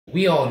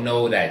We all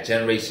know that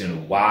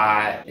Generation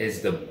Y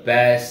is the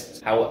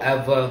best.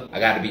 However, I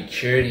gotta be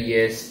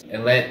curious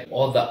and let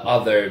all the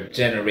other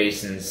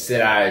generations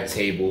sit at a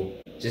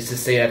table just to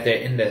say that they're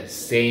in the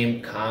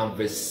same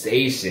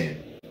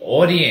conversation.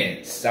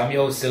 Audience, I'm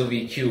your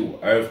Cilvereq,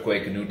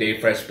 Earthquake, a new day,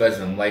 fresh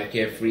president, life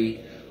carefree.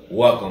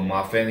 Welcome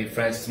my family,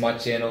 friends to my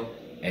channel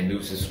and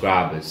new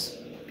subscribers.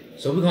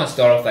 So we're gonna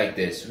start off like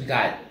this. We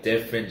got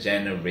different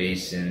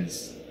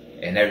generations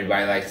and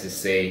everybody likes to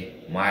say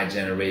my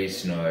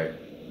generation or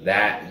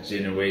that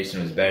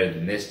generation was better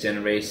than this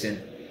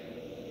generation.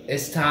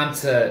 It's time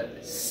to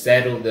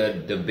settle the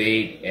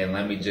debate and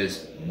let me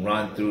just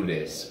run through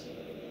this.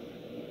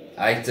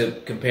 I like to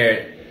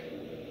compare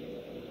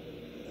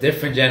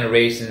different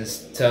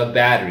generations to a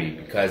battery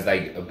because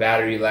like a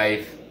battery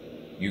life,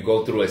 you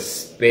go through a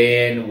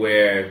span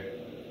where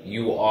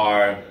you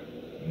are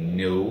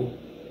new,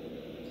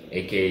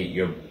 aka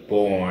you're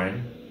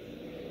born,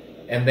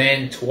 and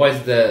then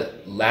towards the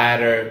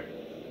latter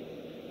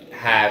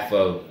half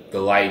of the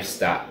life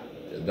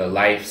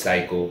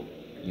cycle,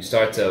 you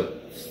start to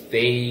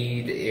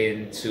fade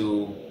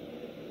into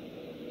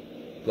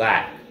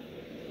black.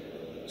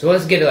 So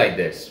let's get it like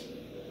this.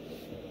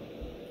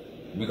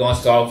 We're gonna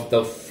start with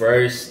the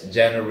first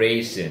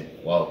generation,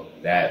 well,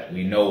 that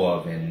we know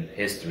of in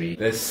history,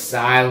 the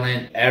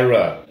silent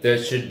era,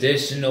 the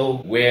traditional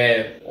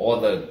where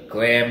all the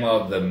glamour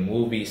of the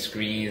movie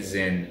screens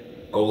and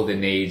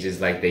golden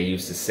ages, like they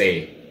used to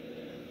say,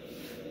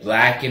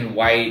 black and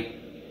white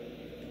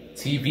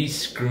TV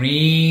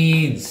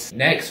screens.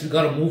 Next, we're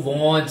gonna move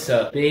on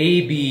to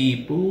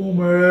baby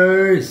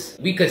boomers.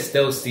 We could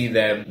still see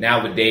them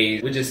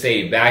nowadays. We'll just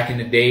say back in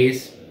the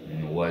days,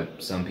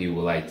 what some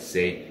people like to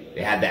say,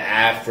 they had the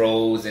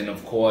afros, and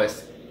of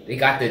course, they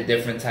got the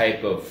different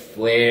type of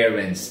flair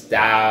and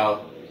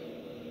style,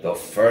 the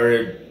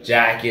fur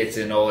jackets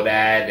and all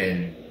that,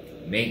 and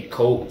mink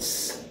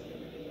coats,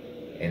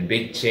 and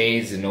big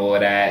chains and all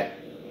that.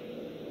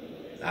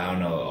 I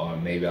don't know, or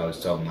maybe I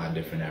was talking about a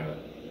different era.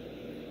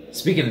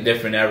 Speaking of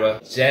different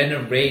era,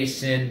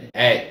 Generation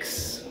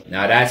X.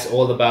 Now that's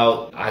all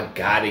about, I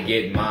gotta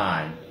get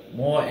mine.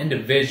 More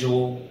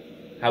individual,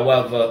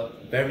 however,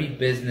 very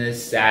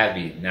business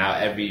savvy. Now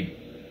every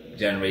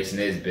generation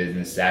is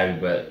business savvy,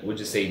 but we'll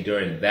just say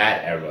during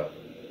that era,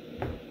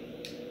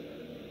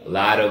 a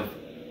lot of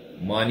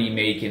money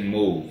making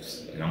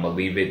moves. And I'm gonna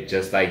leave it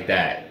just like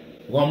that.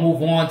 We're gonna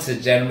move on to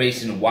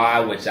Generation Y,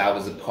 which I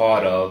was a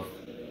part of.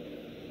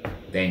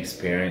 Thanks,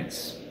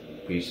 parents.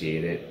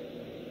 Appreciate it.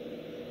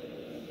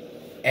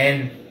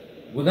 And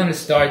we're gonna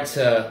start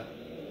to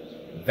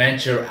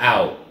venture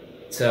out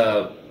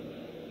to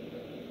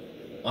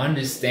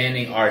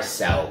understanding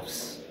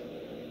ourselves,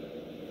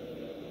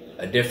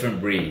 a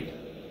different breed.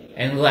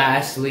 And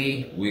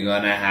lastly, we're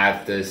gonna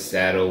have to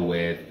settle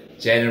with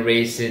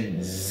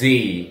Generation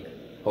Z.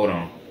 Hold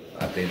on,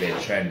 I think they're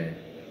trending.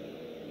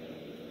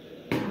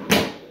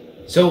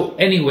 So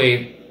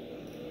anyway,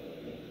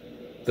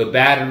 the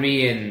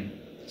battery and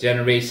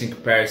generation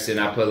comparison,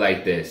 I put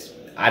like this.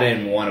 I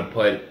didn't want to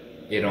put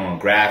it on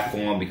graph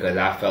form because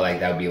I felt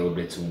like that would be a little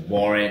bit too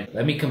boring.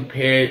 Let me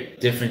compare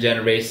different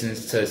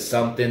generations to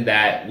something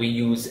that we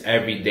use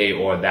every day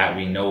or that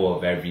we know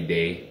of every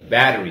day.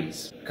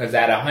 Batteries. Because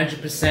at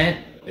 100%,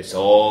 it's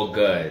all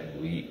good.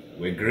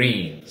 We're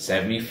green.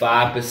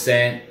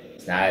 75%,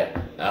 it's not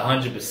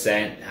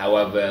 100%.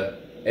 However,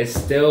 it's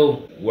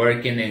still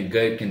working in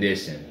good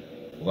condition.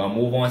 We're going to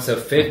move on to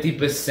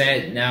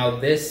 50%. Now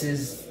this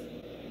is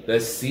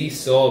the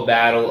seesaw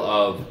battle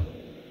of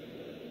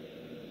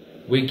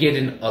we're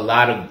getting a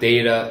lot of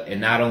data,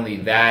 and not only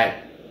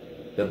that,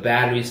 the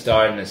battery's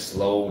starting to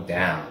slow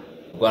down.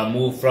 We're gonna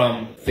move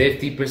from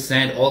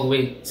 50% all the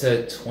way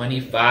to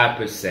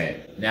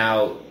 25%.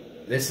 Now,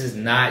 this is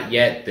not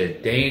yet the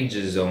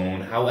danger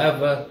zone.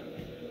 However,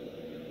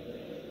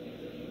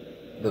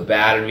 the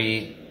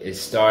battery is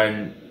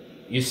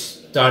you're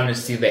starting to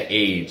see the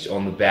age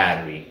on the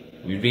battery.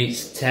 We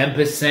reached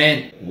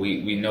 10%,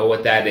 we know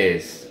what that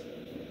is.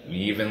 We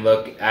even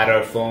look at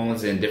our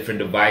phones and different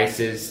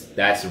devices,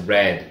 that's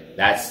red.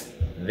 That's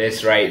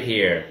this right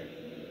here.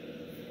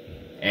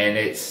 And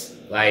it's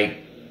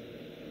like,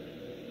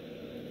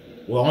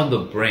 we're on the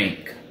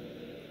brink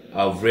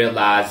of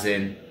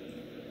realizing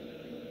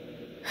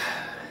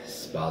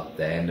it's about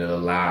the end of the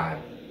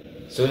line.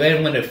 So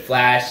then when it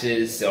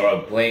flashes or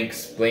it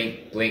blinks,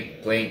 blink,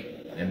 blink, blink,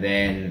 and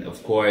then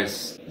of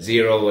course,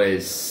 0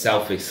 is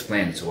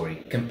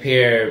self-explanatory.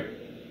 Compare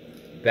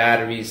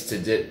batteries to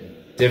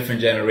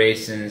different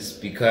generations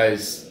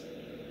because,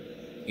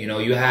 you know,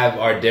 you have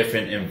our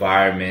different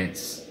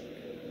environments.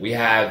 We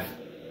have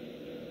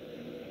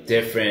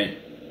different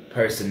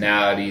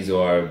personalities,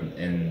 or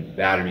in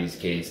battery's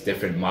case,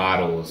 different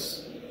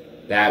models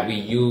that we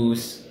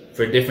use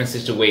for different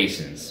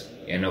situations.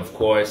 And of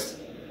course,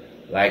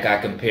 like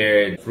I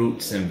compared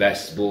fruits and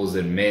vegetables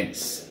and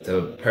mints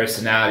to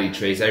personality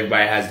traits.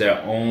 Everybody has their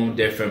own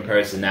different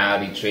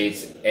personality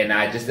traits, and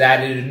I just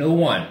added a new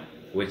one,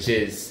 which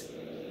is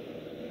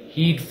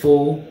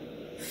heedful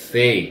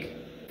fig.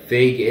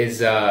 fig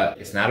is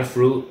it's not a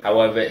fruit.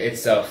 However,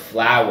 it's a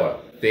flower.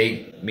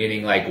 Fig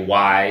meaning like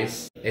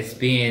wise. It's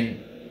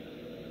being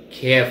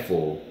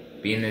careful,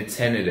 being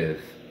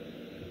attentive,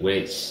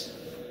 which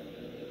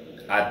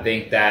I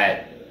think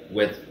that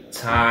with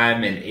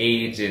time and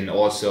age and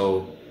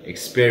also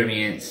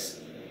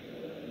experience,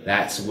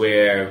 that's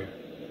where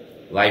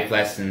life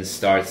lessons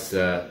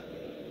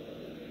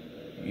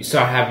you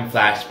start having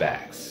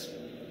flashbacks.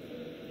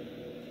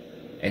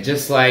 And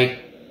just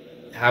like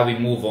how we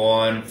move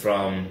on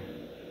from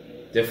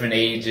different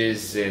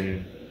ages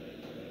and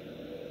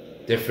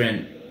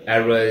different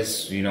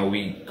eras, you know,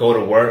 we go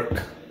to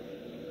work,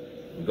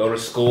 we go to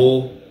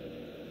school,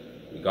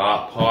 we go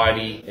out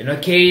party, and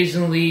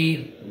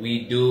occasionally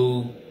we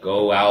do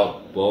go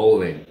out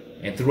bowling.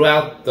 And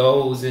throughout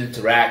those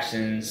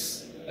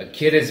interactions, a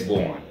kid is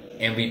born,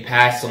 and we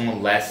pass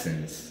on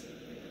lessons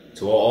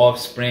to our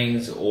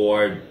offsprings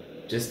or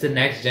just the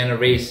next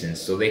generation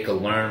so they can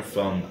learn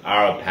from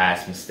our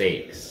past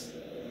mistakes.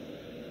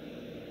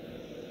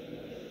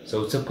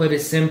 So to put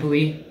it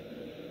simply,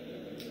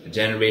 a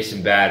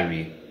generation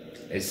battery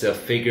is a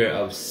figure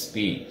of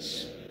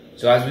speech.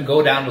 So as we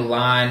go down the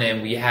line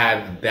and we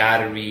have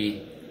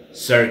battery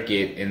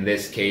circuit, in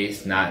this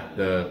case, not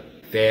the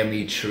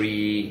family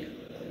tree,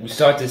 we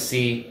start to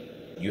see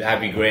you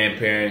have your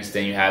grandparents,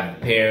 then you have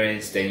the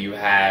parents, then you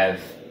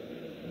have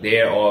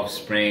their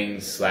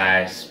offspring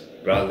slash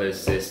brother,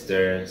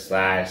 sister,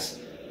 slash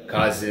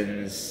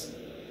cousins,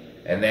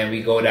 and then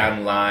we go down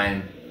the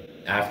line.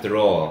 After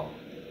all,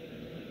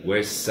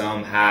 we're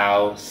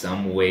somehow,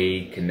 some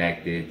way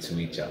connected to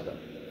each other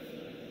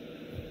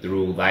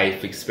through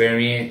life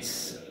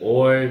experience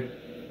or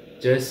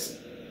just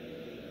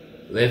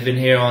living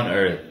here on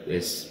earth.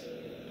 It's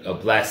a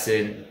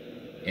blessing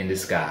in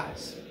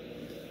disguise.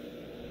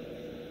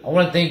 I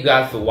want to thank you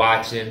guys for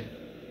watching.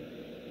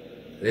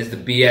 This is the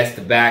BS,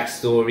 the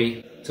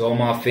backstory. To all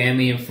my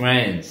family and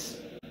friends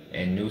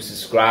and new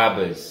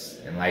subscribers,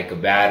 and like a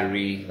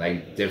battery,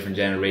 like different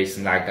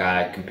generations, like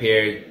I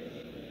compared,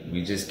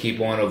 we just keep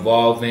on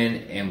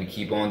evolving and we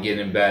keep on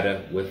getting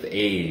better with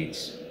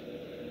age.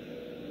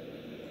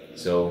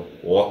 So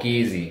walk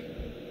easy.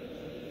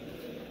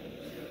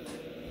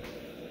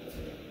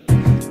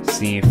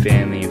 Seeing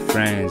family and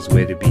friends,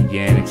 where to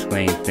begin,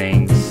 explain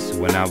things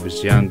when I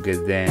was younger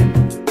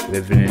then.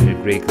 Living in the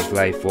greatest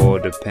life, all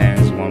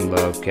depends. One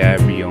love,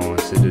 carry on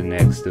to the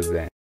next event.